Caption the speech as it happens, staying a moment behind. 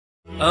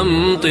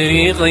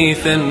أمطري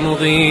غيثا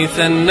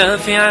مغيثا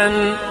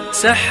نافعا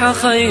سح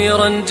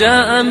خيرا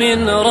جاء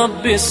من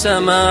رب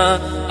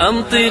السماء.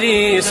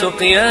 أمطري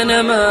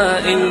سقيان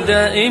ماء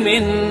دائم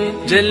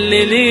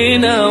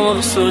جللينا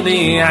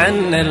واغسلي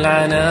عنا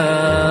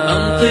العناء.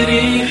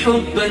 أمطري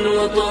حبا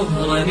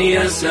وطهرا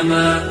يا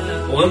سماء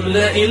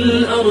واملئ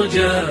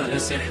الأرجاء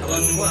سحرا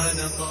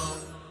ونقا.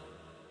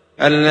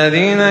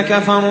 الذين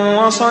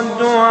كفروا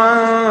وصدوا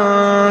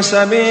عن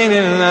سبيل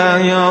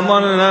الله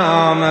أضل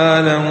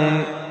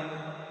أعمالهم.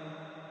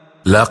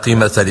 لا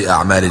قيمة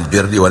لأعمال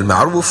البر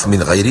والمعروف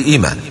من غير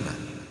إيمان.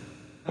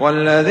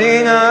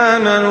 والذين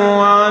آمنوا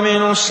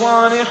وعملوا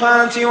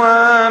الصالحات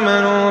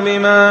وآمنوا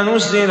بما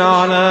نزل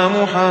على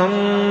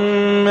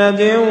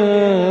محمد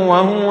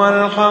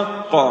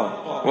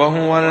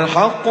وهو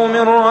الحق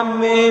من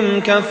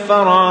ربهم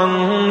كفر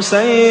عنهم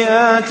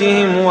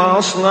سيئاتهم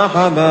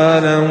وأصلح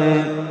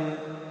بالهم.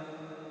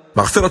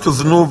 مغفرة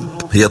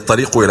الذنوب هي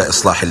الطريق إلى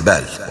إصلاح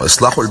البال،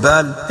 وإصلاح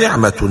البال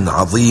نعمة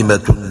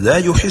عظيمة لا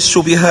يحس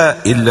بها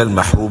إلا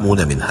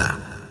المحرومون منها.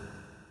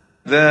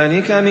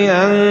 ذلك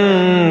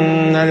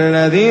بأن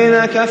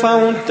الذين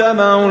كفروا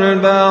اتبعوا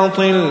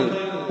الباطل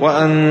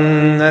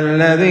وأن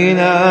الذين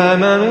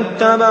آمنوا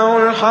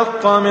اتبعوا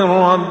الحق من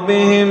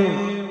ربهم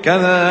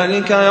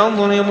كذلك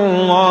يضرب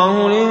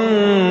الله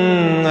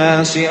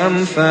للناس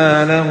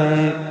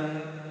أمثالهم.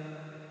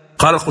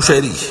 قال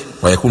القشيري: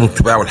 ويكون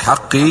اتباع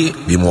الحق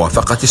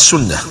بموافقة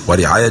السنة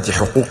ورعاية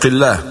حقوق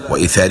الله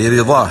وإيثار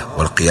رضاه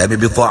والقيام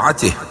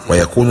بطاعته،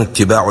 ويكون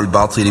اتباع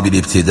الباطل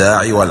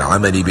بالابتداع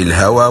والعمل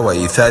بالهوى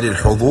وإيثار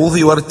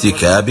الحظوظ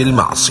وارتكاب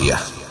المعصية.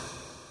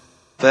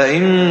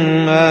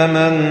 فإما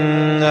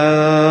منا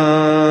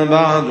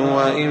بعد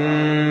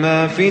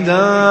وإما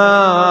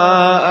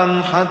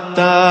فداء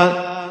حتى.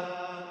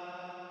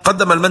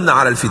 قدم المن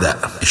على الفداء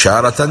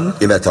إشارة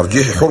إلى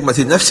ترجيح حرمة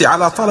النفس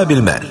على طلب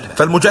المال،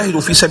 فالمجاهد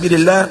في سبيل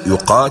الله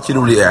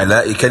يقاتل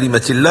لإعلاء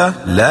كلمة الله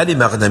لا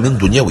لمغنم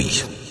دنيوي.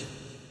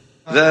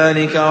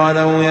 ذلك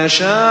ولو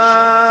يشاء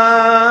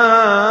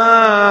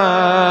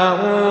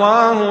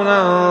الله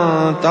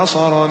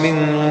لانتصر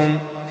منهم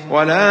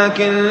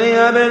ولكن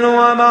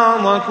ليبلو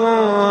بعضكم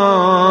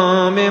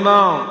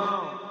ببعض.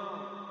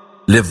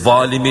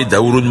 للظالم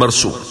دور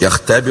مرسوم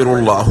يختبر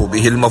الله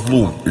به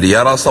المظلوم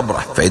ليرى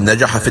صبره، فإن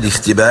نجح في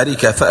الاختبار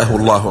كافأه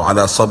الله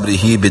على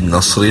صبره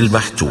بالنصر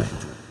المحتوم.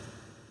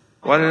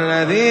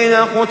 والذين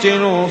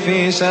قتلوا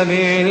في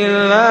سبيل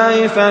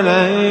الله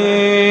فلن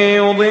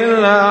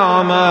يضل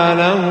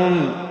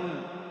أعمالهم.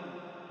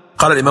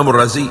 قال الإمام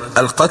الرازي: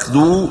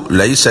 القتل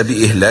ليس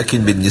بإهلاك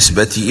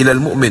بالنسبة إلى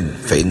المؤمن،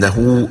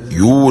 فإنه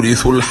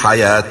يورث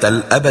الحياة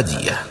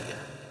الأبدية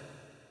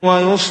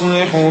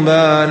ويصلح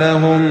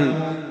بالهم.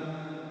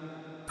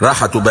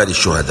 راحة بال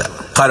الشهداء.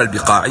 قال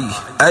البقاعي: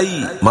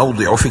 أي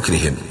موضع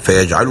فكرهم،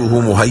 فيجعله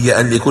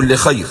مهيئا لكل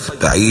خير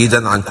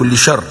بعيدا عن كل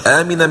شر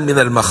آمنا من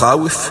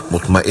المخاوف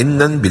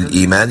مطمئنا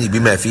بالإيمان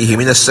بما فيه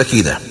من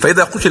السكينة.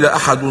 فإذا قتل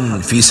أحد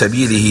في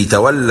سبيله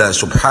تولى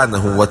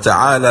سبحانه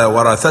وتعالى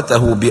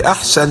ورثته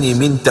بأحسن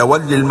من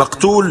تولي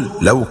المقتول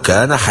لو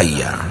كان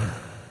حيا.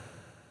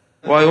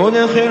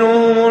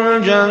 ويدخلهم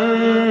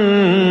الجنة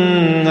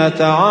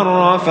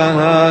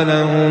عرفها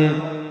لهم.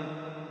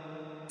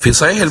 في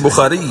صحيح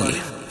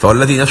البخاري: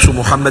 فوالذي نفس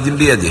محمد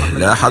بيده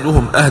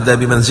لأحدهم أهدى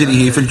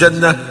بمنزله في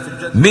الجنة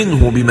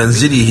منه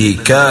بمنزله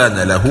كان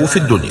له في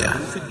الدنيا.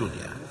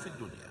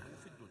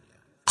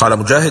 قال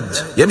مجاهد: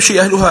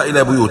 يمشي أهلها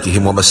إلى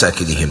بيوتهم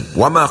ومساكنهم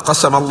وما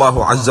قسم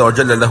الله عز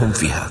وجل لهم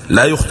فيها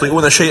لا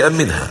يخطئون شيئا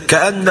منها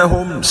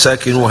كأنهم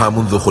ساكنوها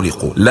منذ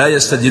خلقوا لا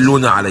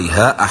يستدلون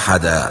عليها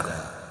أحدا.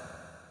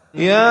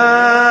 يا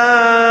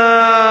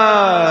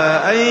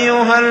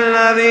أيها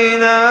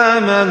الذين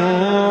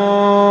آمنوا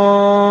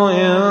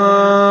إن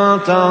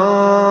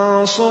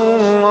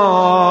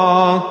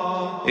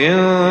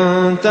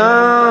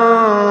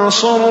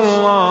تنصروا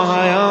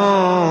الله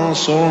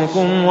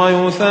ينصركم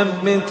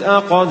ويثبت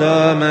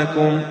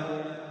أقدامكم.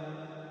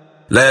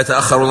 لا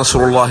يتأخر نصر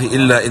الله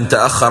إلا إن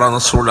تأخر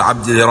نصر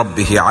العبد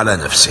لربه على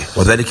نفسه،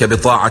 وذلك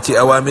بطاعة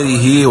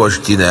أوامره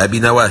واجتناب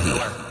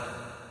نواهيه.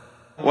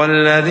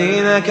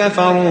 والذين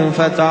كفروا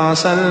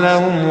فتعسا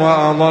لهم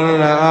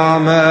وأضل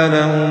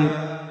أعمالهم.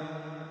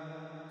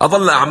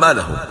 أضل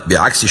أعمالهم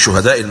بعكس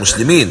شهداء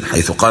المسلمين،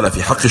 حيث قال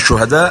في حق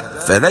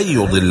الشهداء فلن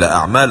يضل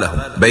أعمالهم،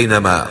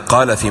 بينما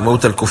قال في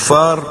موت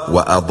الكفار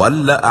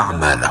وأضل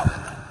أعمالهم.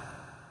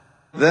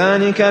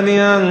 ذلك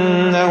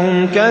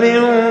بأنهم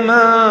كرهوا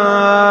ما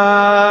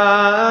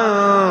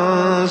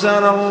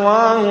أنزل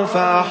الله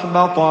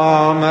فأحبط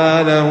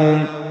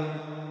أعمالهم.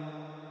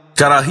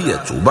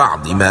 كراهية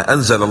بعض ما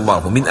أنزل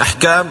الله من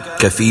أحكام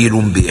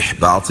كفيل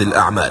بإحباط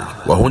الأعمال،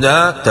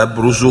 وهنا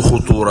تبرز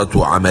خطورة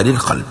عمل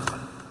القلب.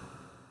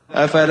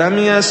 أفلم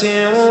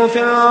يسيروا في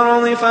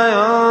الأرض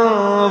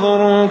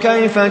فينظروا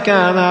كيف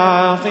كان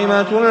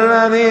عاقبة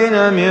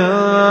الذين من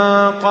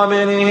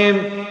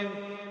قبلهم.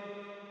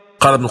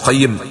 قال ابن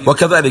القيم: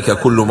 وكذلك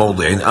كل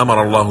موضع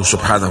أمر الله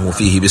سبحانه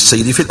فيه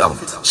بالسير في الأرض،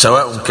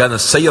 سواء كان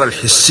السير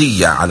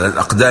الحسي على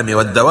الأقدام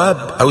والدواب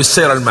أو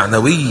السير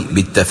المعنوي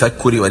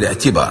بالتفكر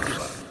والاعتبار.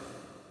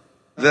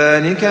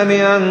 ذلك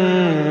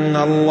بأن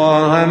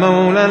الله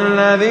مولى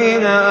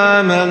الذين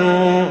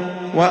آمنوا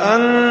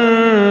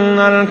وأن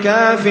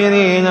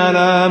الكافرين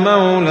لا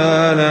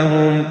مولى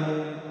لهم.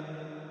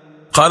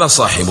 قال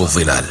صاحب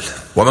الظلال: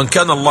 ومن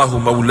كان الله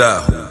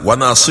مولاه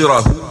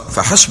وناصره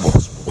فحسبه،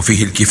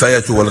 وفيه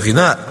الكفاية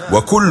والغناء،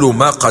 وكل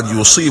ما قد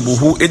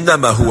يصيبه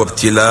إنما هو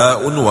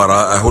ابتلاء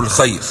وراءه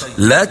الخير،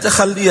 لا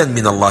تخليا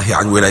من الله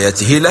عن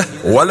ولايته له،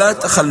 ولا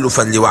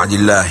تخلفا لوعد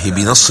الله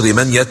بنصر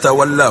من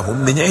يتولاهم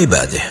من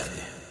عباده.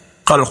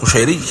 قال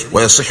القشيري: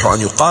 ويصح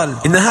أن يقال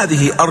إن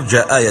هذه أرجى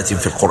آية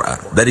في القرآن،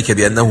 ذلك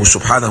بأنه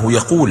سبحانه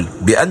يقول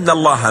بأن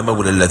الله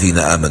مولى الذين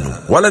آمنوا،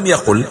 ولم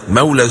يقل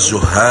مولى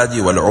الزهاد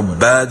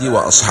والعباد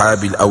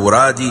وأصحاب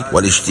الأوراد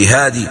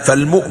والاجتهاد،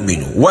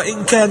 فالمؤمن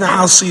وإن كان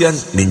عاصيا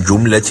من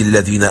جملة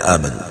الذين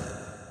آمنوا.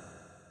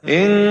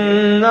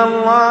 إن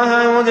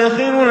الله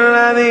يدخل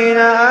الذين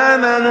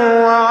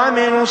آمنوا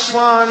وعملوا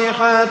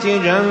الصالحات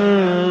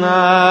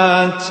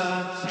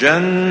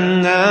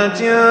جنات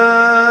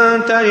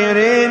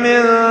تجري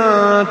من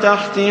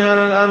تحتها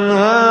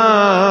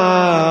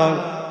الأنهار.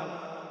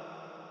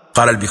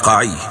 قال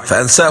البقاعي: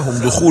 فأنساهم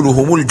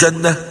دخولهم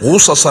الجنة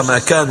غصص ما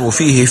كانوا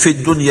فيه في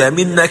الدنيا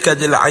من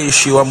نكد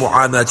العيش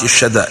ومعاناة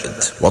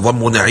الشدائد،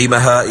 وضموا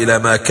نعيمها إلى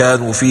ما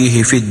كانوا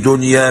فيه في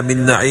الدنيا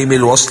من نعيم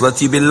الوصلة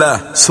بالله،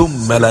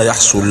 ثم لا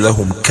يحصل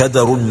لهم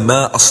كدر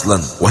ما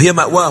أصلا، وهي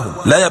مأواهم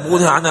لا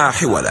يبغون عنها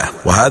حولا.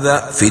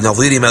 وهذا في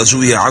نظير ما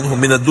زوي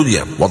عنهم من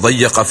الدنيا،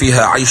 وضيق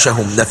فيها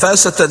عيشهم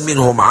نفاسة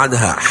منهم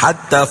عنها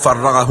حتى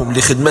فرغهم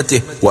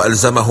لخدمته،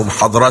 وألزمهم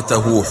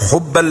حضرته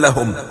حبا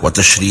لهم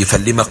وتشريفا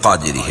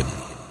لمقادرهم.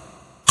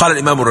 قال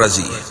الإمام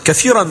الرازي: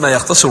 كثيرا ما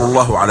يقتصر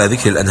الله على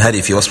ذكر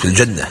الأنهار في وصف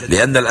الجنة،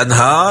 لأن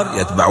الأنهار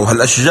يتبعها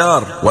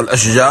الأشجار،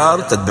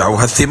 والأشجار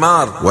تتبعها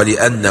الثمار،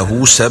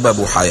 ولأنه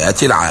سبب حياة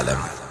العالم.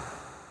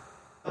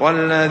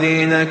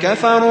 والذين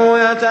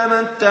كفروا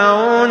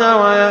يتمتعون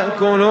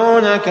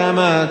ويأكلون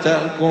كما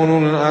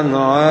تأكل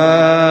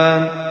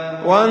الأنعام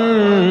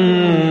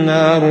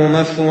والنار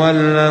مثوى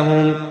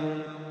لهم.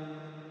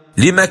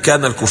 لما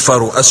كان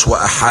الكفار أسوأ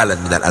حالا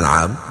من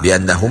الأنعام؟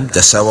 لأنهم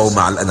تساووا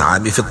مع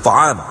الأنعام في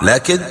الطعام،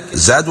 لكن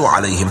زادوا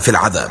عليهم في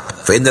العذاب،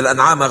 فإن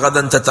الأنعام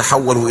غدا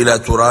تتحول إلى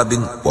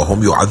تراب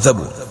وهم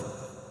يعذبون.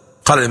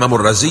 قال الإمام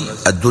الرازي: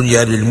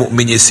 الدنيا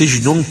للمؤمن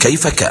سجن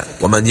كيف كان،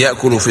 ومن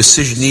يأكل في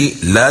السجن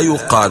لا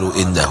يقال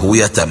إنه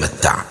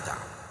يتمتع.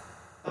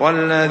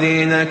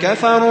 والذين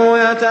كفروا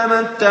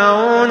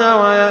يتمتعون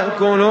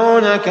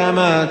ويأكلون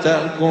كما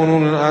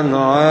تأكل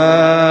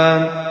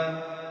الأنعام.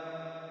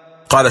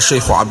 قال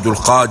الشيخ عبد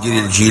القادر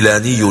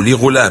الجيلاني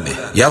لغلامه: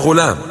 يا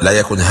غلام، لا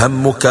يكن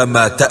همك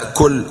ما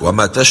تأكل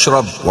وما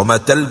تشرب وما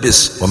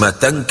تلبس وما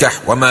تنكح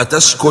وما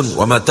تسكن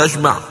وما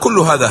تجمع، كل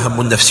هذا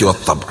هم النفس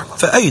والطبع،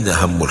 فأين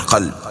هم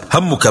القلب؟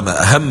 همك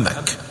ما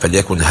أهمك،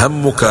 فليكن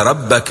همك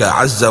ربك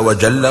عز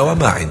وجل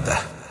وما عنده.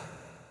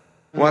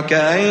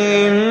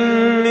 وكأين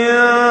من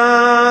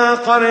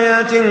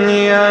قرية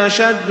هي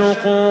أشد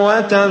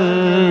قوة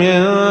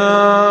من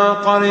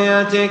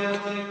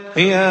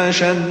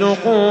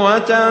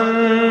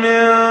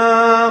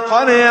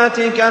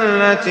قريتك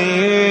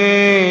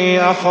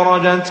التي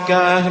أخرجتك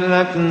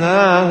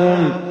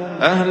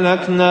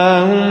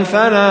أهلكناهم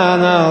فلا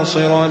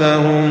ناصر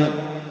لهم.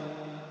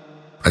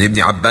 عن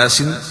ابن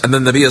عباس أن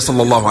النبي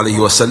صلى الله عليه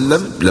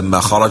وسلم لما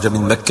خرج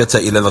من مكة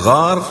إلى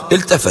الغار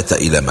التفت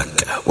إلى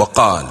مكة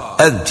وقال: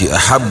 أنت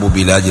أحب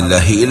بلاد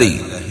الله إلي،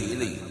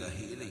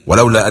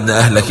 ولولا أن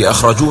أهلك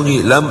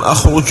أخرجوني لم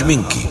أخرج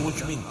منك.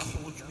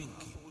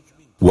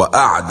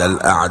 وأعدى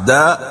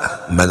الأعداء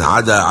من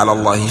عدا على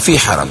الله في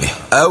حرمه،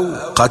 أو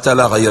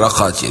قتل غير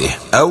قاتله،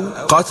 أو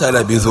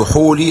قتل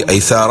بذحول أي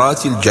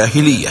ثارات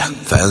الجاهلية،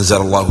 فأنزل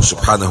الله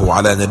سبحانه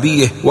على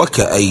نبيه: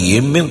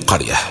 وكأي من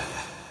قرية.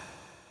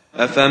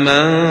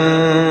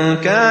 أفمن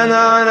كان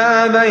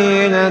على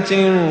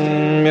بينة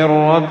من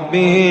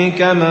ربه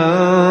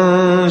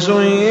كمن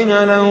زين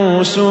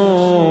له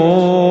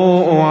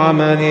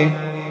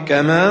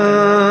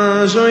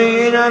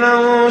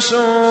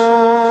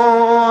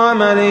سوء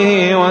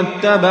عمله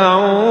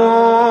واتبعوا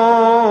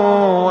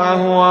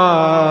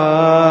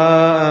أهواءهم.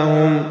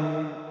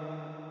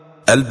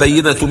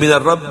 البينة من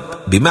الرب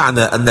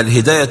بمعنى أن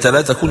الهداية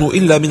لا تكون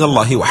إلا من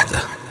الله وحده.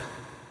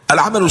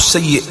 العمل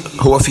السيء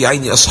هو في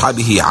عين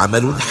أصحابه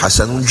عمل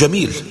حسن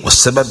جميل،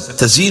 والسبب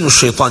تزيين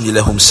الشيطان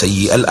لهم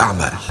سيء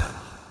الأعمال.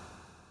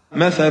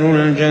 مثل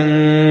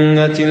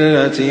الجنة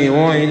التي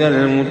وعد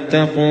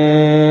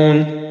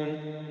المتقون.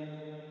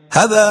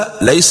 هذا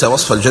ليس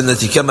وصف الجنة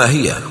كما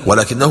هي،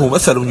 ولكنه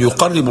مثل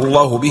يقرب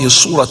الله به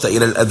الصورة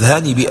إلى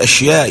الأذهان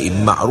بأشياء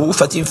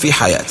معروفة في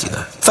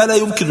حياتنا، فلا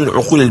يمكن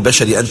العقول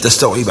البشر أن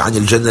تستوعب عن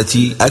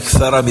الجنة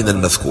أكثر من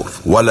المذكور،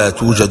 ولا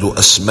توجد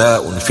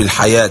أسماء في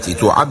الحياة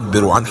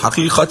تعبر عن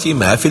حقيقة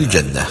ما في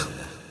الجنة.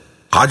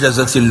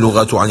 عجزت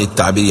اللغة عن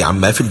التعبير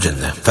عما في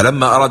الجنة،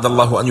 فلما أراد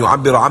الله أن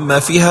يعبر عما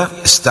فيها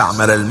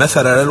استعمل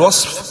المثل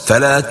للوصف،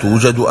 فلا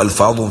توجد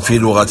ألفاظ في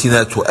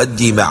لغتنا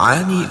تؤدي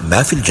معاني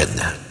ما في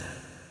الجنة.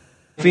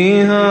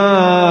 فيها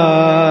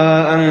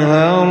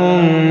أنهار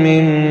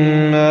من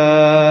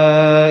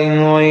ماء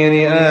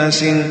غير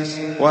آسن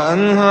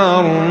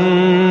وأنهار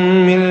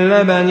من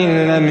لبن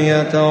لم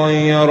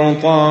يتغير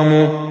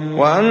طعمه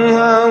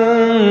وأنهار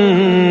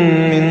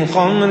من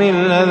خمر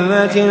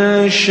لذة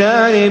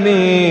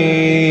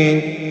للشاربين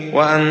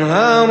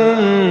وأنهار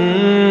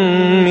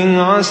من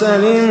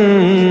عسل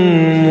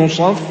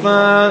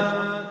مصفى.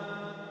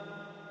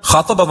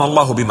 خاطبنا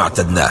الله بما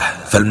اعتدناه،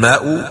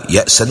 فالماء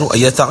يأسن أن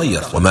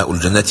يتغير، وماء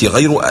الجنة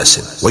غير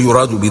آسن،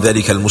 ويراد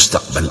بذلك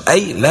المستقبل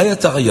أي لا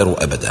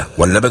يتغير أبدا.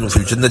 واللبن في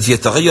الجنة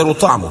يتغير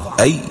طعمه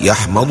أي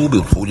يحمض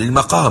بطول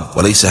المقام،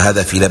 وليس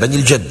هذا في لبن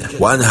الجنة.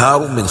 وأنهار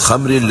من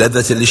خمر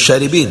لذة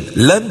للشاربين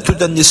لم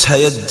تدنسها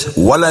يد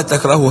ولا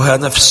تكرهها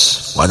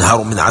نفس.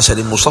 وأنهار من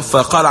عسل مصفى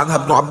قال عنها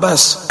ابن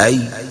عباس أي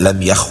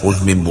لم يخرج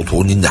من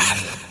بطون النحل.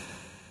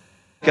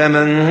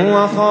 كمن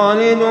هو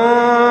خالد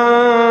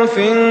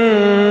في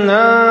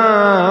النار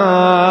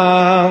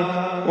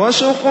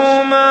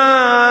وسقوا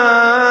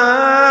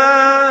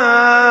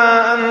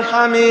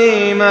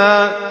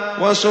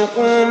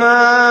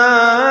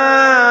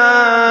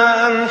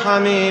ماء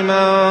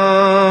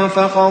حميما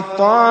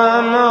فقطع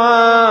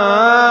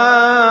أمعاءهم.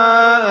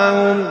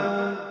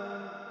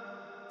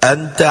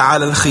 أنت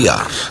على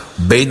الخيار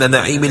بين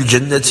نعيم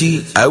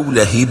الجنة أو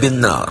لهيب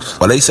النار،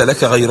 وليس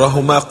لك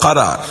غيرهما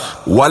قرار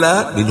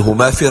ولا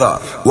منهما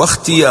فرار،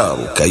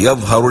 واختيارك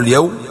يظهر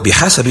اليوم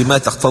بحسب ما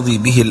تقتضي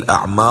به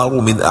الأعمار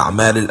من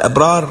أعمال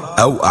الأبرار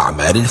أو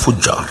أعمال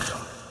الفجار.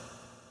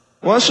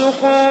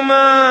 وسقوا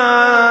ماء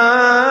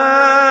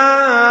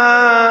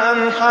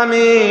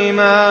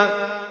حميما.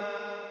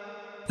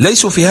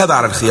 ليسوا في هذا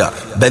على الخيار،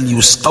 بل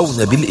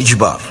يسقون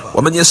بالإجبار،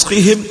 ومن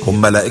يسقيهم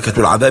هم ملائكة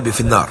العذاب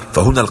في النار،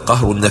 فهنا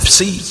القهر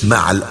النفسي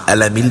مع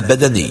الألم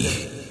البدني.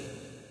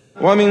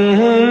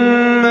 ومنهم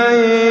من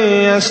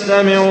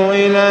يستمع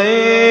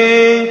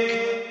إليك.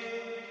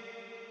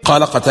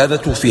 قال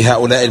قتادة في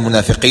هؤلاء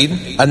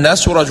المنافقين: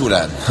 الناس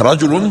رجلان،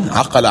 رجل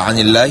عقل عن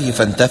الله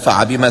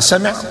فانتفع بما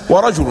سمع،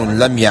 ورجل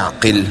لم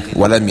يعقل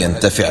ولم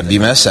ينتفع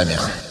بما سمع.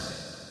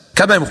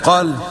 كما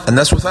يقال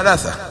الناس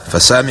ثلاثة،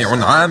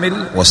 فسامع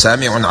عامل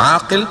وسامع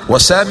عاقل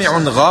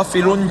وسامع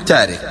غافل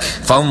تارك،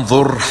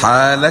 فانظر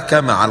حالك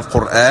مع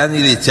القرآن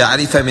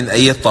لتعرف من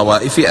أي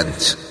الطوائف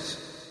أنت.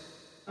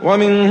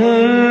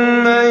 ومنهم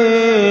من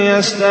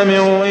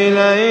يستمع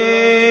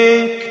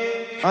إليك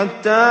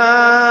حتى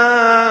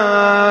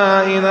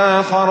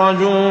إذا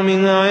خرجوا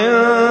من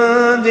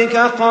عندك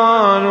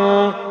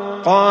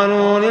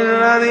قالوا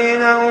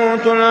للذين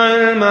أوتوا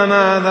العلم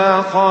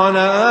ماذا قال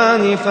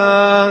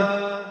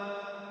آنفا.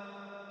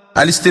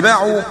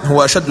 الاستماع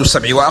هو أشد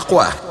السمع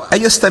وأقواه،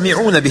 أي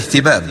يستمعون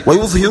باهتمام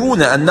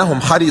ويظهرون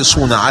أنهم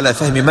حريصون على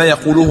فهم ما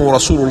يقوله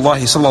رسول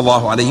الله صلى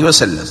الله عليه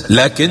وسلم،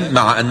 لكن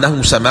مع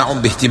أنه سماع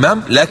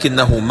باهتمام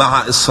لكنه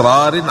مع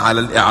إصرار على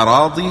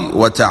الإعراض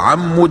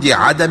وتعمد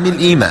عدم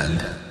الإيمان.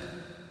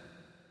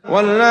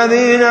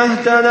 والذين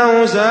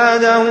اهتدوا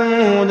زادهم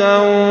هدى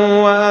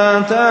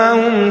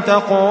وآتاهم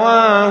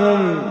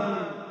تقواهم.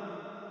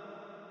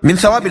 من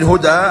ثواب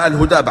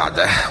الهدى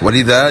بعده،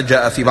 ولذا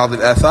جاء في بعض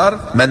الآثار: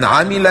 من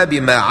عمل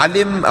بما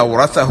علم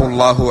أورثه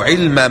الله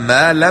علم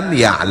ما لم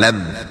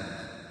يعلم.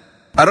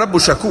 الرب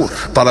شكور،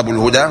 طلبوا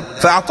الهدى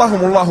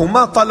فأعطاهم الله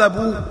ما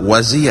طلبوا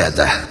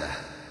وزيادة.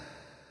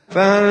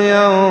 فهل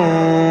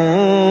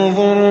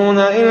ينظرون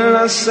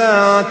إلا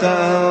الساعة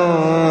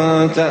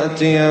أن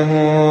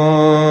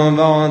تأتيهم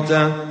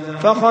بغتة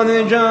فقد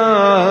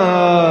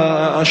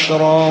جاء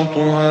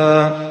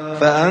أشراطها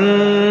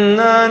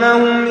فأنى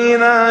لهم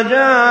إذا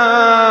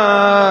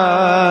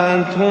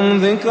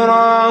جاءتهم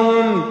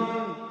ذكراهم.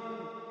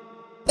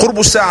 قرب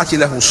الساعة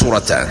له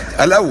صورتان: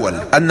 الأول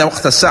أن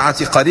وقت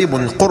الساعة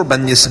قريب قربا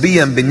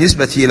نسبيا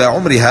بالنسبة إلى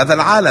عمر هذا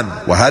العالم،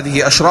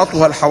 وهذه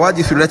أشراطها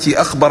الحوادث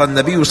التي أخبر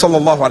النبي صلى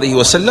الله عليه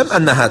وسلم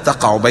أنها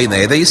تقع بين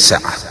يدي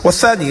الساعة.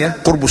 والثانية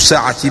قرب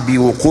الساعة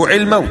بوقوع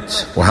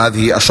الموت،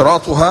 وهذه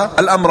أشراطها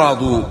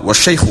الأمراض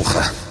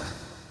والشيخوخة.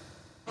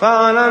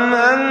 فاعلم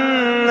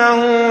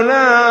أنه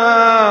لا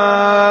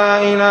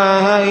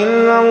إله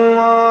إلا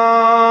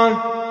الله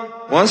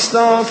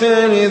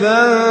واستغفر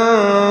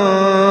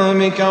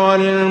لذنبك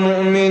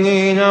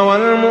وللمؤمنين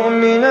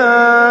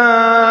والمؤمنات.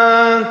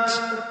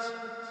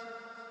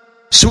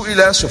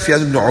 سئل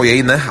سفيان بن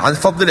عيينة عن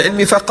فضل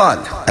العلم فقال: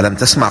 ألم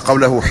تسمع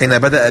قوله حين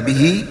بدأ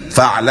به: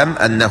 فاعلم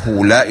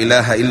أنه لا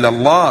إله إلا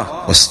الله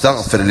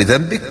واستغفر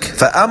لذنبك،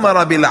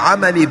 فأمر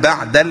بالعمل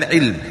بعد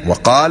العلم،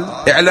 وقال: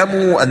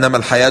 اعلموا أنما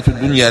الحياة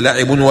الدنيا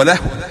لعب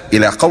ولهو،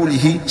 إلى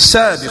قوله: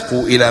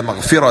 سابقوا إلى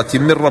مغفرة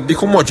من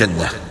ربكم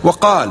وجنة،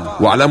 وقال: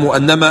 واعلموا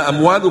أنما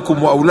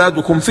أموالكم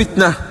وأولادكم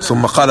فتنة،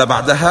 ثم قال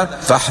بعدها: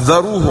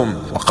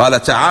 فاحذروهم،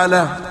 وقال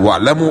تعالى: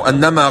 واعلموا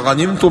أنما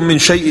غنمتم من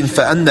شيء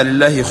فأن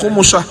لله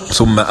خمسه،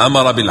 ثم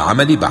أمر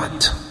بالعمل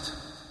بعد.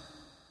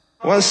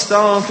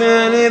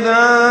 واستغفر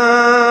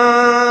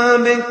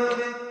لذنبك.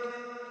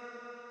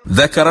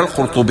 ذكر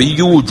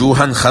القرطبي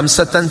وجوها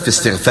 5 في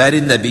استغفار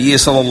النبي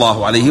صلى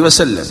الله عليه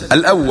وسلم: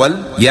 الأول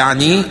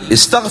يعني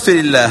استغفر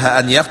الله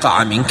أن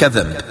يقع منك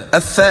ذنب،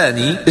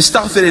 الثاني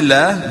استغفر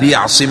الله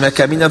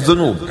ليعصمك من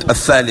الذنوب،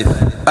 الثالث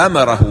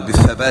أمره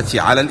بالثبات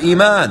على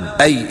الإيمان،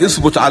 أي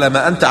اثبت على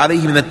ما أنت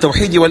عليه من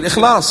التوحيد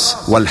والإخلاص،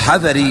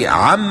 والحذر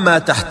عما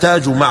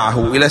تحتاج معه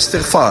إلى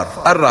استغفار.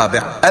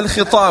 الرابع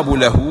الخطاب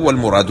له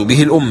والمراد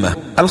به الأمة.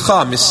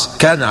 الخامس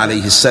كان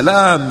عليه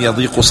السلام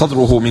يضيق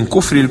صدره من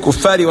كفر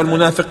الكفار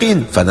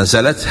والمنافقين،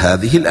 فنزلت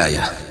هذه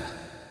الآية: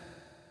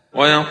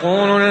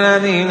 ويقول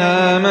الذين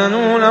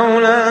آمنوا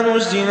لولا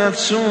نزلت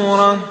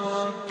سورة،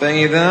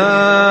 فإذا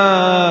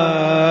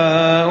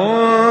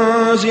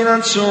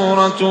أنزلت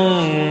سورة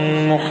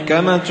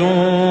محكمة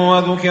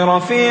وذكر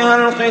فيها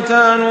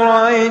القتال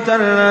رأيت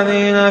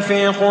الذين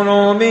في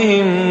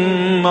قلوبهم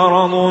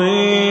مرض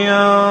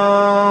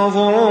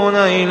ينظرون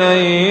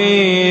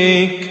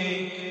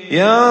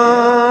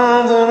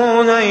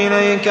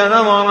إليك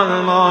نظر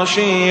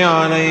المغشي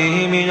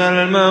عليه من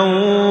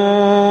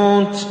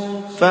الموت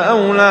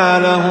فأولى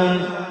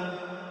لهم.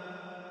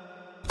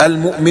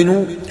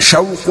 المؤمن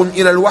شوق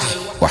إلى الوحي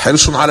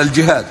وحرص على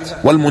الجهاد،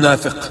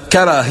 والمنافق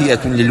كراهية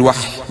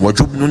للوحي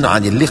وجبن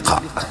عن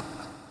اللقاء.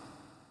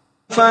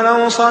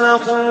 فلو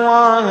صدقوا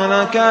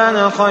الله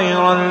لكان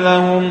خيرا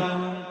لهم.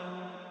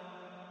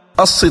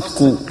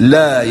 الصدق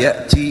لا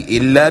يأتي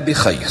إلا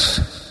بخير.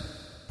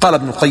 قال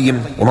ابن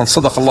القيم: ومن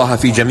صدق الله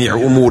في جميع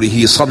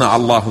أموره صنع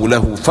الله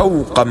له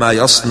فوق ما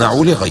يصنع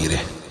لغيره.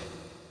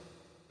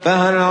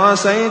 فهل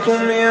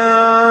عسيتم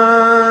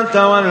إن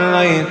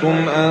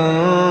توليتم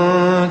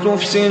أن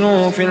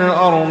تفسدوا في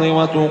الأرض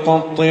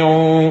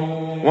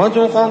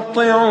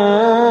وتقطعوا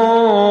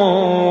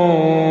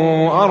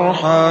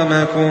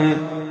أرحامكم.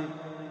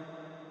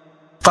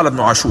 قال ابن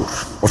عاشور: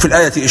 وفي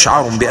الآية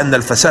إشعار بأن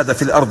الفساد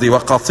في الأرض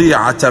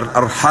وقطيعة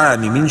الأرحام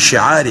من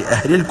شعار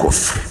أهل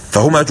الكفر،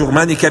 فهما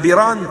جرمان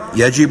كبيران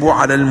يجب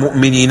على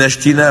المؤمنين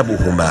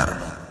اجتنابهما.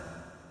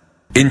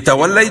 إن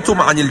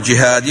توليتم عن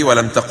الجهاد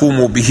ولم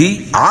تقوموا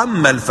به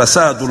عم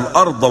الفساد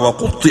الأرض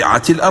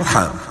وقطعت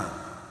الأرحام.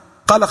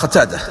 قال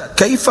قتادة: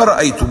 كيف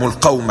رأيتم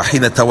القوم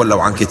حين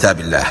تولوا عن كتاب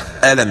الله؟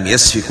 ألم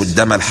يسفكوا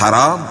الدم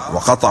الحرام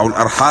وقطعوا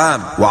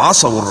الأرحام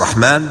وعصوا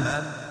الرحمن؟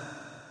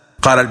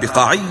 قال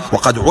البقاعي: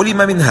 وقد علم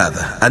من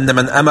هذا أن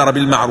من أمر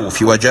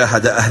بالمعروف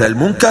وجاهد أهل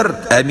المنكر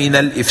أمن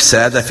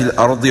الإفساد في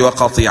الأرض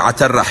وقطيعة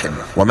الرحم،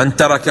 ومن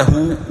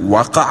تركه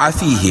وقع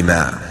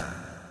فيهما.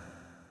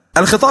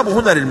 الخطاب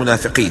هنا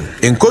للمنافقين: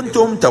 إن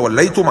كنتم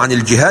توليتم عن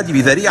الجهاد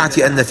بذريعة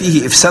أن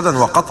فيه إفسادا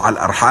وقطع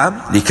الأرحام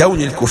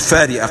لكون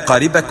الكفار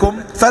أقاربكم،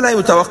 فلا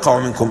يتوقع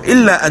منكم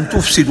إلا أن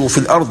تفسدوا في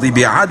الأرض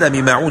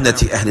بعدم معونة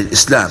أهل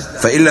الإسلام،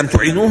 فإن لم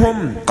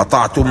تعينوهم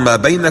قطعتم ما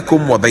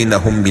بينكم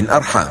وبينهم من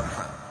أرحام.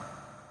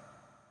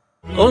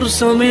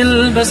 ارسم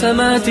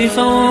البسمات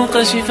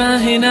فوق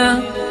شفاهنا،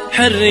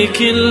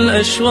 حرك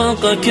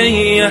الأشواق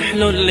كي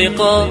يحلو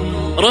اللقاء،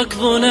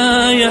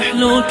 ركضنا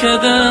يحلو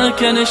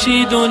كذاك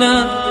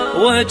نشيدنا،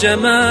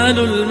 وجمال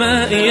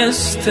الماء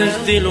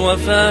يستجدي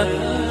الوفاء،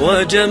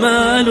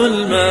 وجمال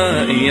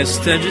الماء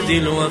يستجدي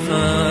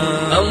الوفاء.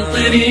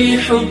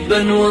 أمطري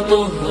حبا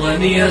وطهرا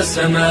يا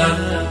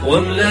سماء،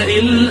 واملئ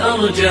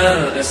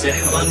الأرجاء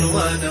سحرا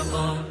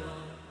ونقا.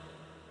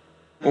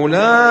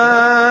 أولئك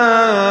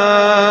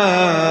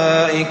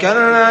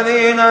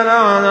الذين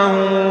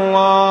لعنهم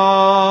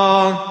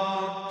الله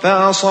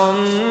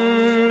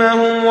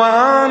فأصمهم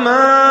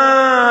وأعمى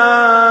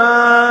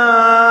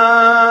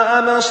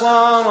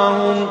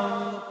أبصارهم.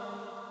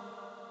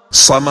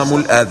 صمم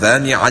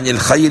الآذان عن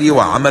الخير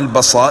وعمى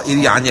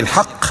البصائر عن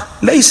الحق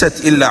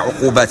ليست إلا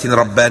عقوبات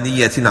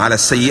ربانية على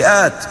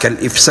السيئات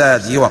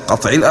كالإفساد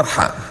وقطع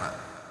الأرحام.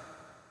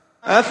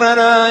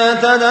 أفلا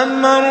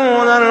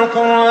يتدبرون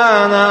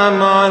القرآن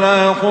أم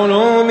على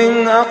قلوب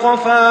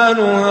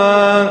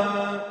أقفالها؟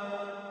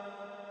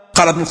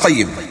 قال ابن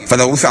القيم: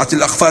 فلو رفعت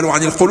الأقفال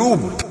عن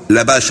القلوب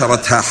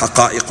لباشرتها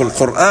حقائق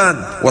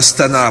القرآن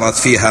واستنارت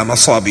فيها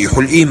مصابيح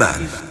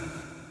الإيمان.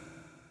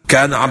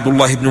 كان عبد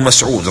الله بن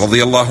مسعود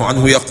رضي الله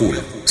عنه يقول: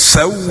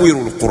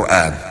 سوروا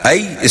القرآن،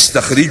 أي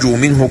استخرجوا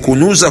منه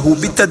كنوزه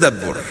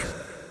بالتدبر.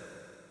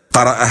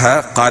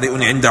 قرأها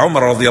قارئ عند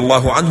عمر رضي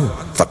الله عنه،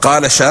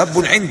 فقال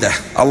شاب عنده: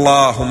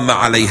 اللهم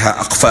عليها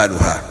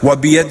أقفالها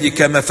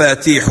وبيدك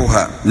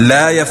مفاتيحها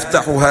لا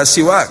يفتحها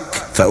سواك،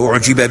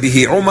 فأعجب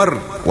به عمر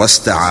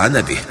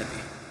واستعان به.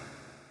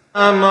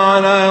 أم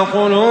على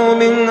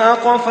قلوب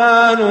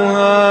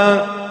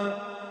أقفالها؟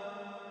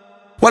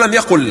 ولم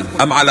يقل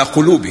أم على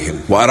قلوبهم،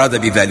 وأراد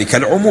بذلك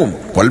العموم،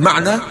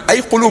 والمعنى أي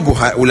قلوب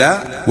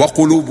هؤلاء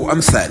وقلوب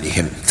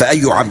أمثالهم.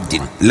 فأي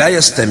عبد لا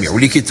يستمع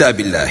لكتاب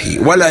الله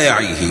ولا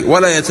يعيه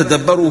ولا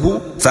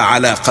يتدبره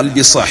فعلى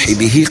قلب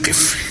صاحبه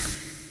قفل.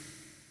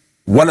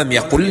 ولم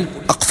يقل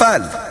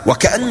أقفال،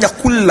 وكأن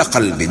كل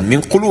قلب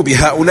من قلوب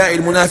هؤلاء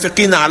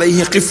المنافقين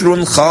عليه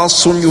قفل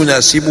خاص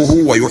يناسبه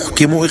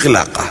ويحكم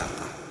إغلاقه.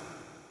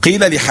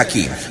 قيل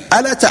لحكيم: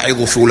 ألا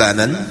تعظ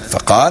فلانا؟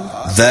 فقال: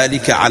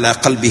 ذلك على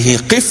قلبه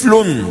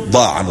قفل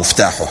ضاع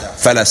مفتاحه،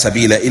 فلا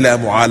سبيل إلى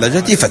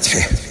معالجة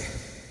فتحه.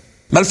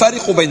 ما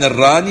الفارق بين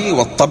الران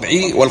والطبع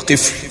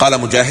والقفل؟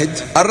 قال مجاهد: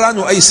 الران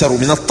أيسر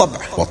من الطبع،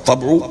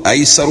 والطبع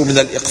أيسر من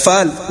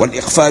الإقفال،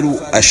 والإقفال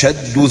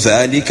أشد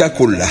ذلك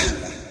كله.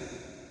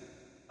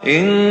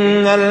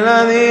 إن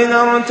الذين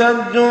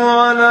ارتدوا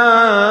على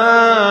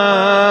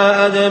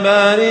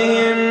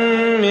أدبارهم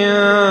من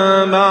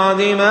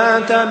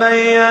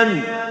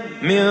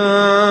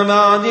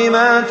بعد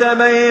ما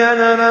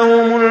تبين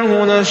لهم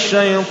الهدى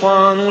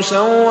الشيطان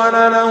سول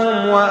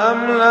لهم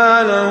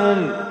وأملى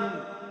لهم.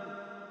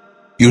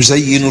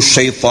 يزين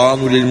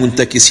الشيطان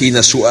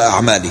للمنتكسين سوء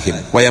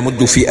أعمالهم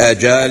ويمد في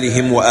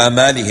آجالهم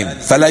وآمالهم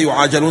فلا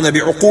يعاجلون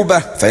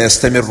بعقوبة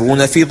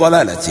فيستمرون في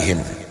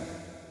ضلالتهم.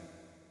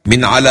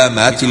 من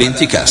علامات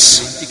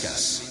الانتكاس.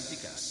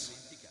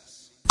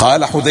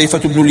 قال حذيفة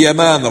بن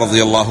اليمان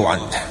رضي الله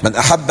عنه: من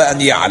أحب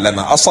أن يعلم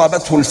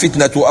أصابته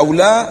الفتنة أو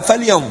لا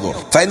فلينظر،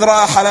 فإن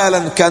رأى حلالا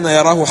كان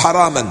يراه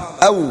حراما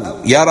أو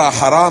يرى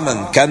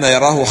حراما كان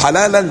يراه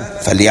حلالا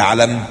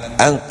فليعلم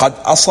أن قد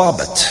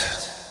أصابته.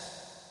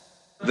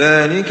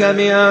 ذلك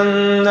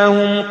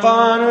بأنهم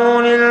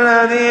قالوا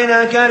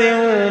للذين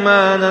كرهوا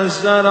ما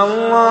نزل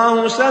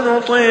الله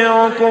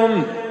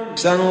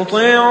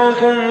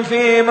سنطيعكم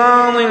في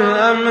بعض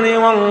الأمر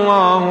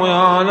والله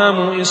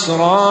يعلم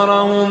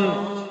إسرارهم.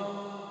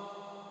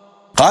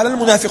 قال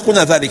المنافقون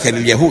ذلك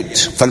لليهود،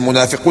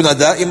 فالمنافقون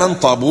دائما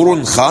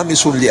طابور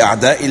خامس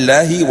لأعداء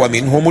الله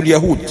ومنهم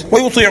اليهود،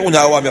 ويطيعون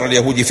أوامر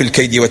اليهود في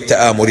الكيد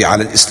والتآمر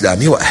على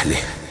الإسلام وأهله.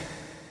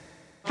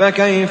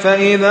 فكيف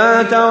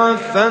إذا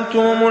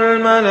توفتهم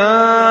الملائكة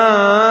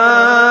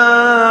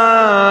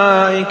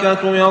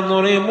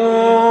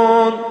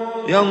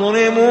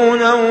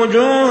يضربون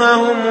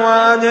وجوههم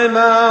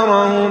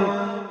وأدبارهم.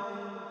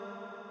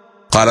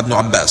 قال ابن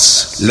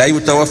عباس: لا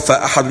يتوفى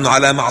أحد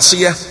على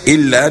معصية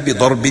إلا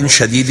بضرب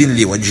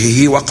شديد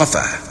لوجهه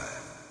وقفاه.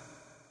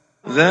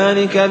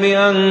 ذلك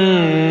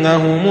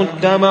بأنهم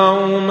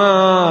اتبعوا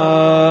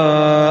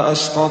ما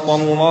أسخط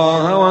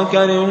الله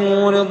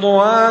وكرهوا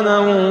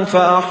رضوانه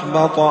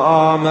فأحبط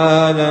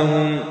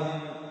أعمالهم.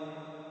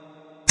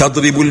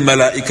 تضرب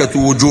الملائكة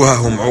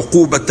وجوههم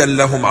عقوبة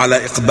لهم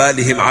على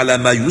إقبالهم على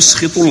ما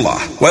يسخط الله،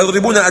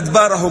 ويضربون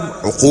أدبارهم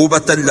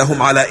عقوبة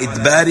لهم على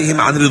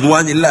إدبارهم عن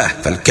رضوان الله،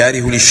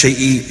 فالكاره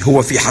للشيء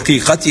هو في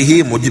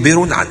حقيقته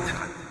مدبر عنه.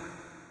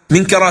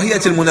 من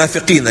كراهية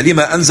المنافقين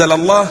لما أنزل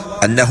الله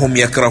أنهم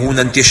يكرهون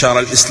انتشار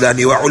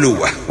الإسلام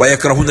وعلوه،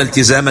 ويكرهون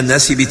التزام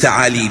الناس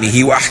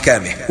بتعاليمه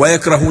وأحكامه،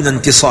 ويكرهون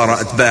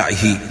انتصار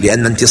أتباعه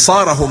لأن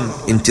انتصارهم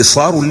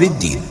انتصار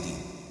للدين.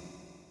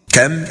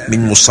 كم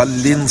من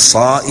مصل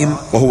صائم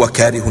وهو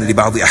كاره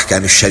لبعض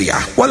أحكام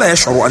الشريعة ولا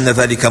يشعر أن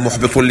ذلك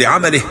محبط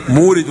لعمله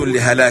مورد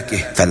لهلاكه،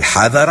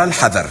 فالحذر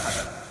الحذر.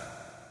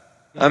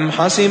 أم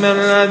حسب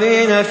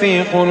الذين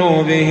في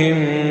قلوبهم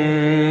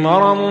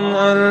مرض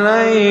أن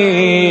لن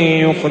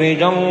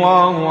يخرج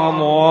الله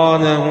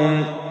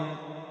أضغانهم.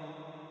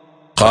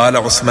 قال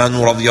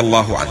عثمان رضي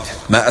الله عنه: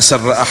 ما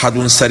أسر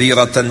أحد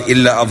سريرة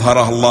إلا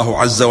أظهرها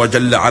الله عز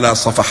وجل على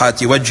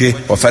صفحات وجهه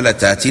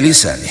وفلتات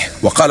لسانه.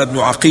 وقال ابن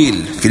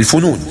عقيل في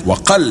الفنون: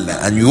 وقل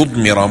أن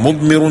يضمر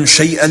مضمر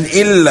شيئا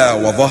إلا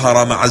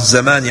وظهر مع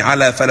الزمان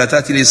على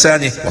فلتات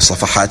لسانه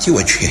وصفحات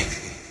وجهه.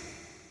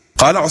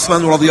 قال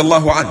عثمان رضي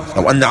الله عنه: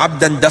 لو أن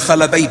عبدا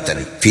دخل بيتا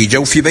في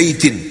جوف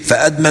بيت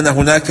فأدمن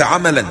هناك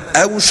عملا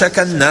أوشك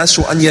الناس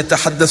أن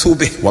يتحدثوا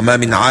به، وما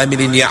من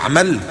عامل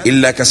يعمل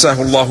إلا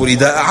كساه الله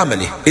رداء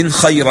عمله، إن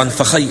خيرا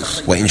فخير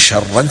وإن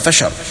شرا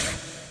فشر.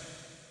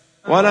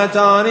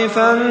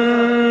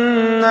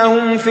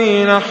 ولتعرفنهم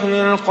في لحن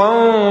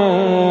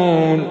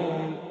القول.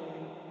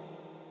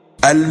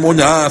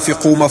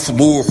 المنافق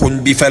مفضوح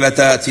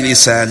بفلتات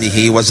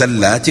لسانه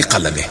وزلات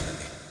قلمه.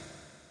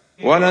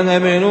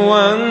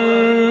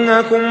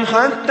 ولنبلونكم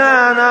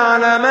حتى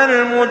نعلم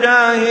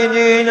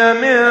المجاهدين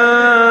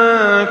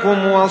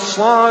منكم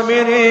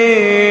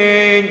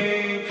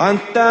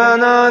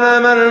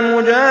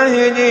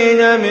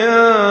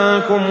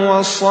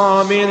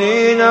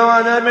والصابرين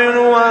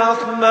ونبلو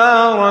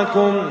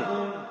أخباركم.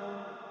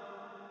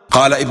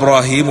 قال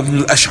إبراهيم بن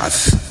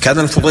الأشعث: كان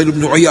الفضيل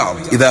بن عياض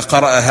إذا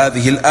قرأ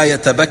هذه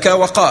الآية بكى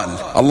وقال: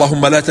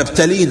 اللهم لا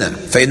تبتلينا،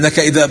 فإنك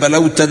إذا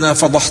بلوتنا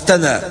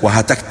فضحتنا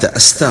وهتكت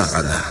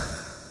أستاعنا.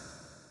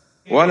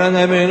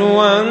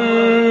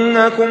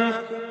 ولنبلونكم.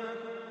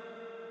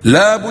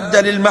 لا بد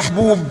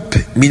للمحبوب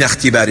من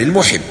اختبار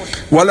المحب،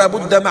 ولا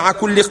بد مع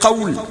كل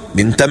قول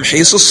من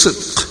تمحيص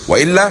الصدق،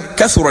 وإلا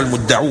كثر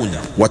المدعون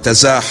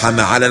وتزاحم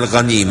على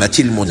الغنيمة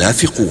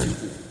المنافقون.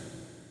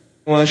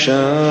 وشاقوا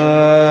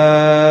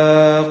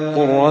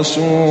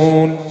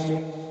الرسول.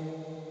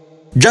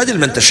 جادل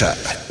من تشاء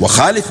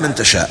وخالف من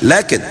تشاء،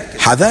 لكن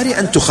حذار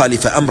أن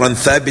تخالف أمرا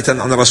ثابتا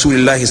عن رسول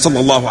الله صلى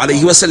الله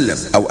عليه وسلم،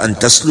 أو أن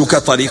تسلك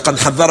طريقا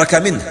حذرك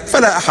منه،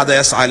 فلا أحد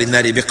يسعى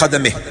للنار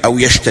بقدمه أو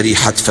يشتري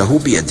حتفه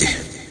بيده.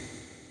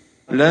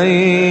 لن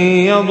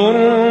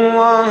يضروا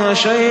الله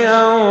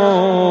شيئا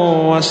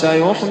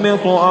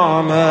وسيحبط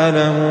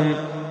أعمالهم.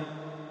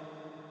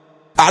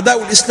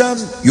 أعداء الإسلام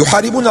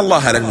يحاربون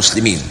الله على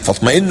المسلمين،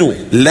 فاطمئنوا،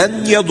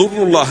 لن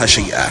يضروا الله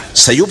شيئا،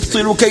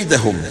 سيبطل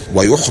كيدهم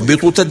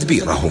ويحبط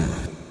تدبيرهم.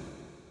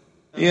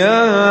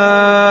 يا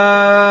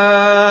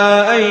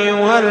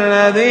أيها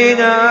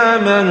الذين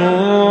آمنوا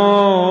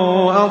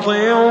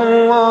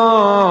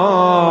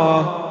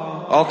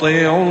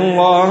وأطيعوا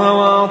الله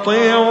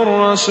وأطيعوا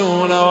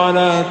الرسول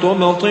ولا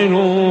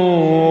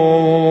تبطلوا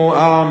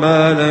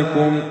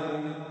أعمالكم.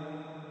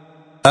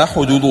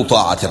 حدود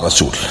طاعة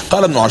الرسول.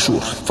 قال ابن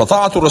عاشور: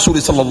 فطاعة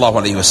الرسول صلى الله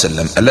عليه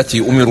وسلم التي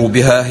أمروا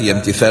بها هي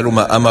امتثال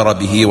ما أمر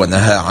به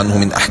ونهى عنه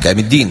من أحكام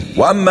الدين،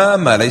 وأما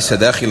ما ليس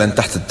داخلا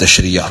تحت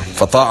التشريع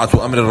فطاعة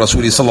أمر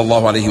الرسول صلى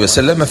الله عليه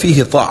وسلم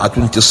فيه طاعة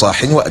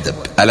انتصاح وأدب.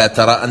 ألا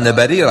ترى أن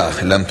بريرة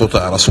لم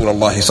تطع رسول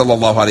الله صلى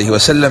الله عليه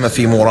وسلم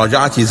في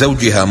مراجعة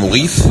زوجها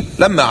مغيث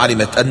لما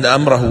علمت أن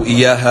أمره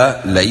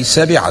إياها ليس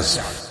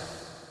بعزم.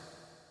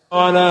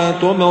 ولا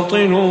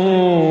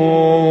تبطلوا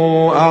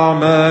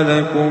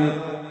أعمالكم.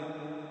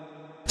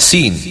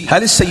 سين: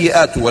 هل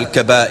السيئات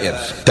والكبائر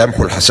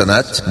تمحو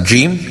الحسنات؟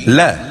 جيم: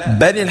 لا،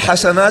 بل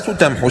الحسنات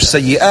تمحو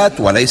السيئات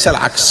وليس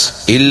العكس،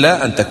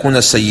 إلا أن تكون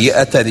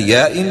السيئة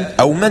رياء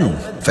أو من،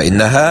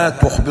 فإنها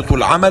تحبط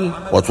العمل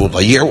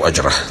وتضيع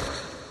أجره.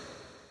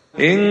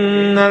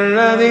 إن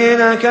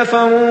الذين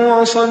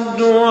كفروا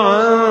وصدوا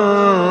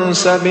عن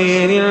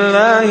سبيل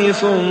الله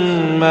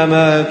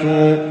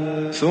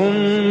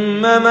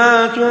ثم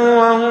ماتوا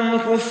وهم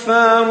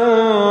كفار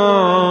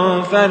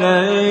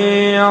فلن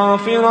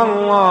يغفر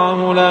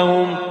الله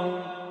لهم.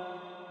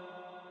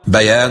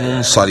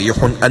 بيان صريح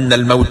أن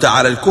الموت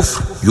على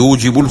الكفر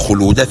يوجب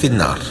الخلود في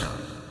النار.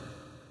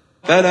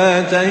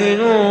 فلا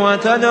تهنوا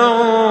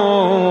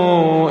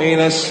وتدعوا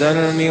إلى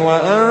السلم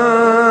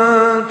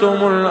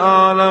وأنتم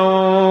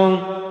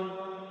الأعلون.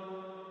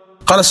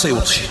 قال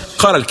السيوطي: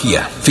 قال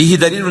الكيا: فيه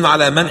دليل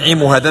على منع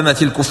مهادنة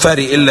الكفار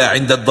إلا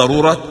عند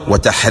الضرورة،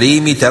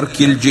 وتحريم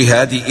ترك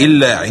الجهاد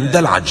إلا عند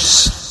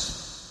العجز.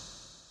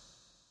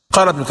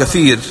 قال ابن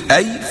كثير: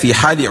 أي في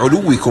حال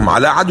علوكم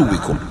على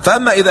عدوكم،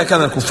 فأما إذا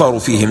كان الكفار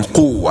فيهم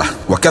قوة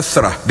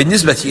وكثرة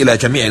بالنسبة إلى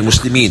جميع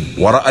المسلمين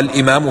ورأى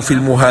الإمام في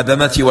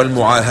المهادنة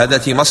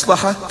والمعاهدة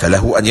مصلحة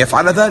فله أن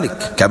يفعل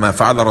ذلك، كما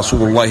فعل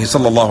رسول الله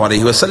صلى الله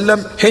عليه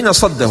وسلم حين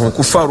صده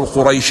كفار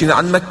قريش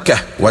عن مكة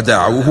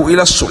ودعوه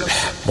إلى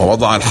الصلح،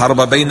 ووضع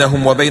الحرب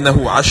بينهم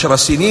وبينه 10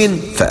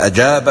 سنين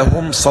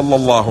فأجابهم صلى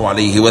الله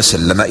عليه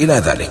وسلم إلى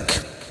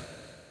ذلك.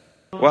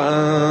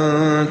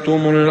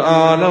 وأنتم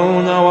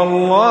الأعلون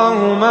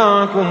والله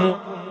معكم.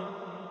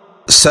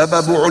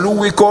 سبب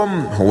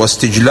علوكم هو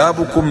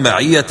استجلابكم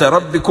معية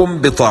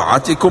ربكم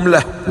بطاعتكم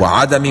له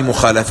وعدم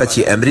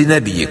مخالفة أمر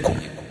نبيكم.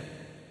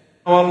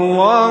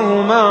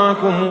 والله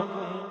معكم.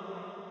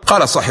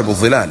 قال صاحب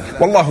الظلال: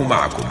 والله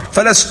معكم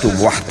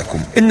فلستم وحدكم،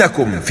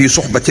 إنكم في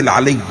صحبة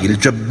العلي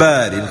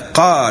الجبار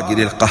القادر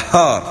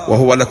القهار،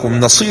 وهو لكم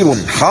نصير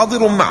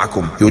حاضر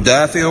معكم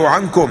يدافع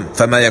عنكم،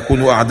 فما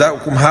يكون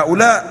أعداؤكم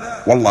هؤلاء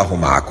والله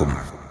معكم.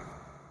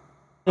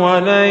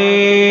 ولن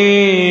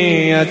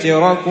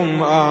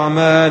يتركم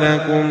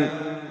أعمالكم.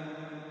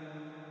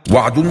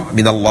 وعد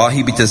من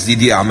الله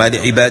بتسديد أعمال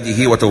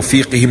عباده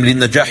وتوفيقهم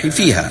للنجاح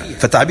فيها،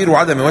 فتعبير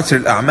عدم وتر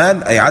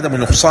الأعمال أي عدم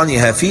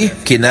نقصانها فيه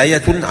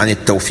كناية عن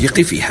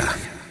التوفيق فيها.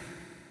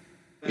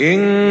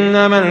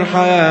 إنما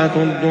الحياة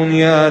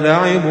الدنيا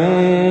لعب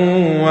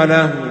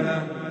ولهو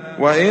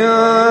وإن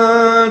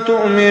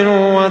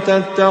تؤمنوا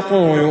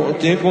وتتقوا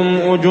يؤتكم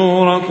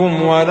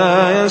أجوركم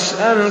ولا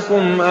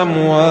يسألكم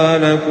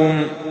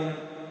أموالكم.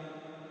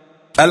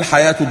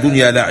 الحياة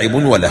الدنيا لعب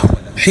ولهو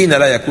حين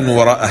لا يكون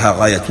وراءها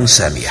غاية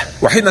سامية،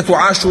 وحين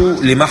تعاش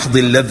لمحض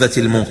اللذة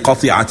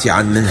المنقطعة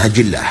عن منهج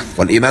الله،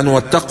 والإيمان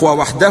والتقوى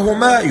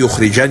وحدهما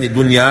يخرجان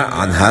الدنيا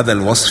عن هذا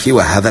الوصف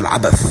وهذا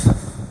العبث.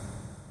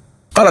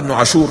 قال ابن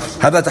عاشور: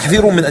 هذا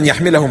تحذير من أن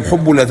يحملهم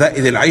حب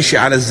لذائذ العيش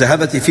على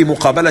الزهادة في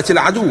مقابلة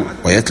العدو،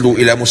 ويتلو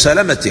إلى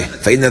مسالمته،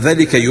 فإن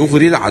ذلك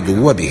يغري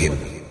العدو بهم.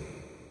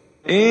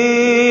 إن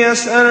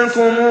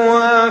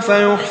يسألكموها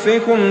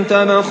فيحفكم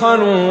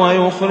تبخلوا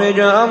ويخرج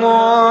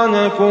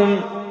أضغانكم.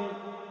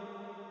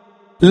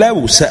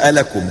 لو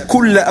سألكم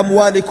كل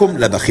أموالكم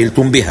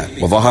لبخلتم بها،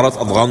 وظهرت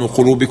أضغان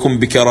قلوبكم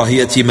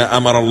بكراهية ما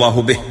أمر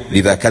الله به،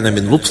 لذا كان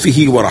من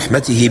لطفه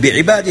ورحمته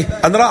بعباده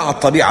أن راعى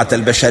الطبيعة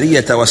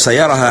البشرية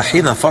وسيرها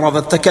حين فرض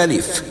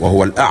التكاليف،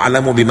 وهو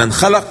الأعلم بمن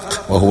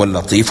خلق وهو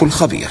اللطيف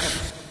الخبير.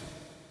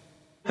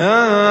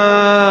 ها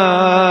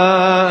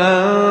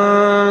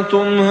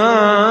أنتم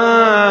هؤلاء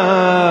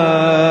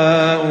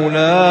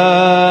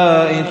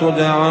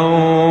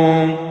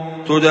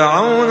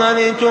تدعون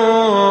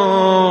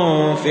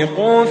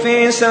لتنفقوا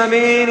في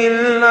سبيل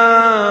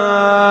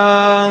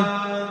الله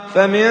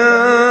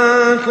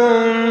فمنكم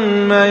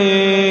من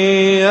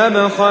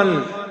يبخل.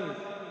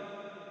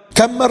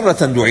 كم مرة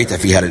دعيت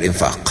فيها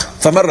للإنفاق،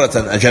 فمرة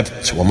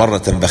أجبت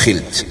ومرة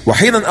بخلت،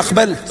 وحينا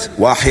أقبلت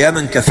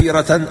وأحيانا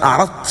كثيرة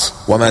أعرضت،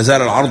 وما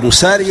زال العرض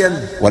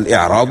ساريا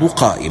والإعراض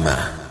قائما.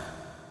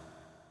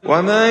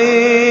 ومن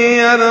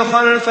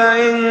يبخل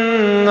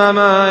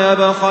فإنما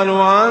يبخل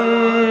عن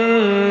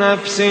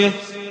نفسه.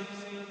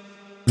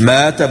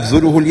 ما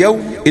تبذله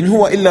اليوم إن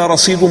هو إلا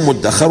رصيد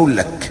مدخر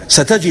لك،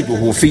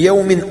 ستجده في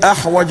يوم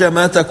أحوج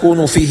ما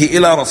تكون فيه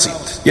إلى رصيد،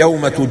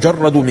 يوم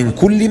تجرد من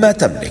كل ما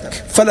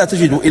تملك، فلا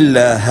تجد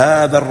إلا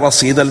هذا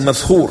الرصيد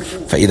المذخور.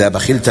 فإذا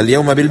بخلت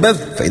اليوم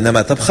بالبذل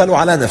فإنما تبخل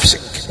على نفسك.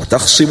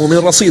 وتخصم من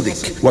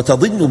رصيدك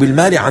وتضن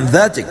بالمال عن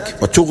ذاتك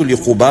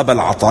وتغلق باب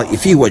العطاء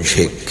في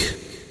وجهك.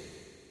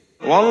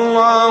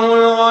 والله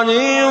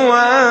الغني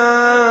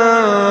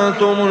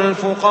وأنتم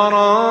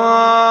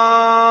الفقراء.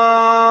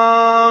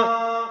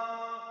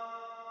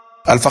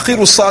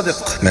 الفقير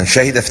الصادق من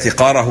شهد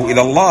افتقاره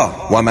إلى الله،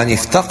 ومن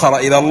افتقر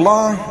إلى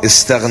الله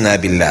استغنى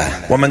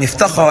بالله، ومن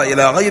افتقر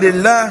إلى غير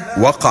الله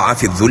وقع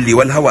في الذل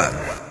والهوان.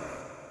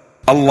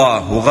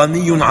 الله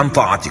غني عن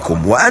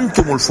طاعتكم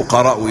وأنتم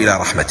الفقراء إلى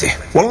رحمته.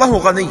 والله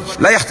غني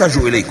لا يحتاج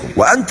إليكم،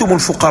 وأنتم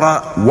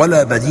الفقراء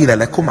ولا بديل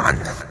لكم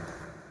عنه.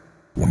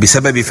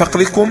 وبسبب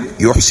فقركم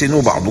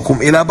يحسن بعضكم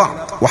إلى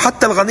بعض،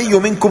 وحتى الغني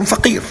منكم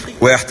فقير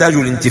ويحتاج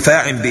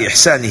لانتفاع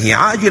بإحسانه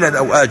عاجلا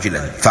أو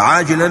آجلا،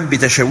 فعاجلا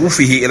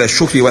بتشوفه إلى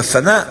الشكر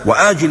والثناء،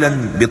 وآجلا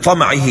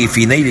بطمعه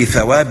في نيل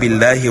ثواب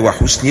الله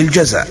وحسن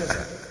الجزاء.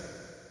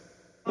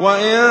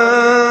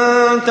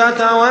 وإن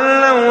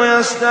تتولوا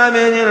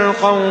يستبدل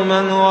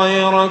قوما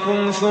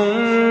غيركم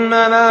ثم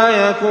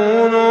لا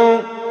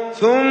يكونوا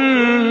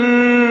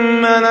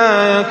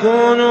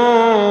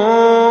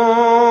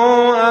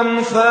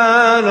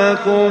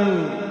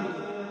أمثالكم.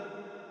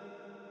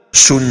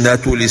 سنة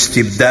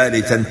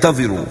الاستبدال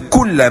تنتظر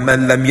كل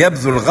من لم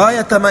يبذل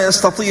غاية ما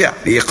يستطيع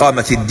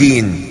لإقامة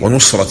الدين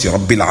ونصرة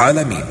رب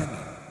العالمين.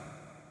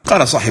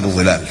 قال صاحب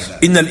الظلال: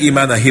 إن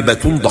الإيمان هبة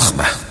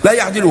ضخمة لا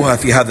يعدلها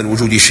في هذا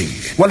الوجود شيء،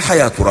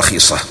 والحياة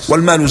رخيصة،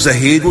 والمال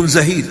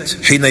زهيد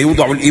حين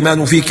يوضع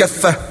الإيمان في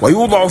كفة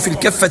ويوضع في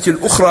الكفة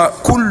الأخرى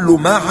كل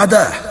ما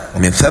عداه.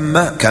 ومن ثم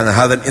كان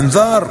هذا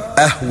الإنذار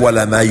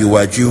أهول ما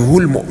يواجهه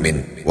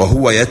المؤمن،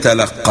 وهو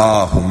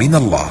يتلقاه من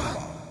الله.